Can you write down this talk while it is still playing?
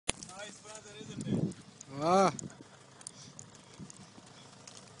Ah,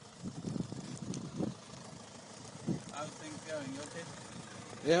 How's things going? Okay.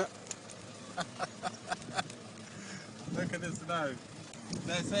 yeah. Look at the snow.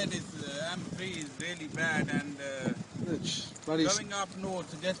 They said M3 is really bad, and It's bloody. going up north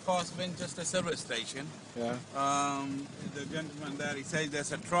to get past Winchester service station. Yeah. The gentleman there, he says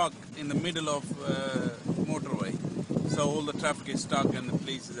there's a truck in the middle of motorway, so all the traffic is stuck and the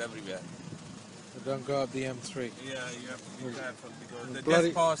police is everywhere. But don't go up the M3. Yeah, you have to be careful because they Bloody-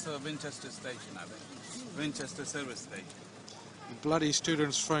 just passed Winchester station, I think. Winchester service station. Bloody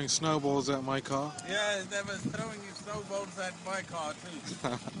students throwing snowballs at my car. Yeah, they were throwing snowballs at my car too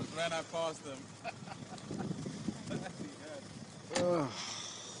when I passed them. Ugh.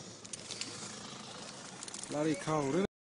 Bloody cold, isn't it?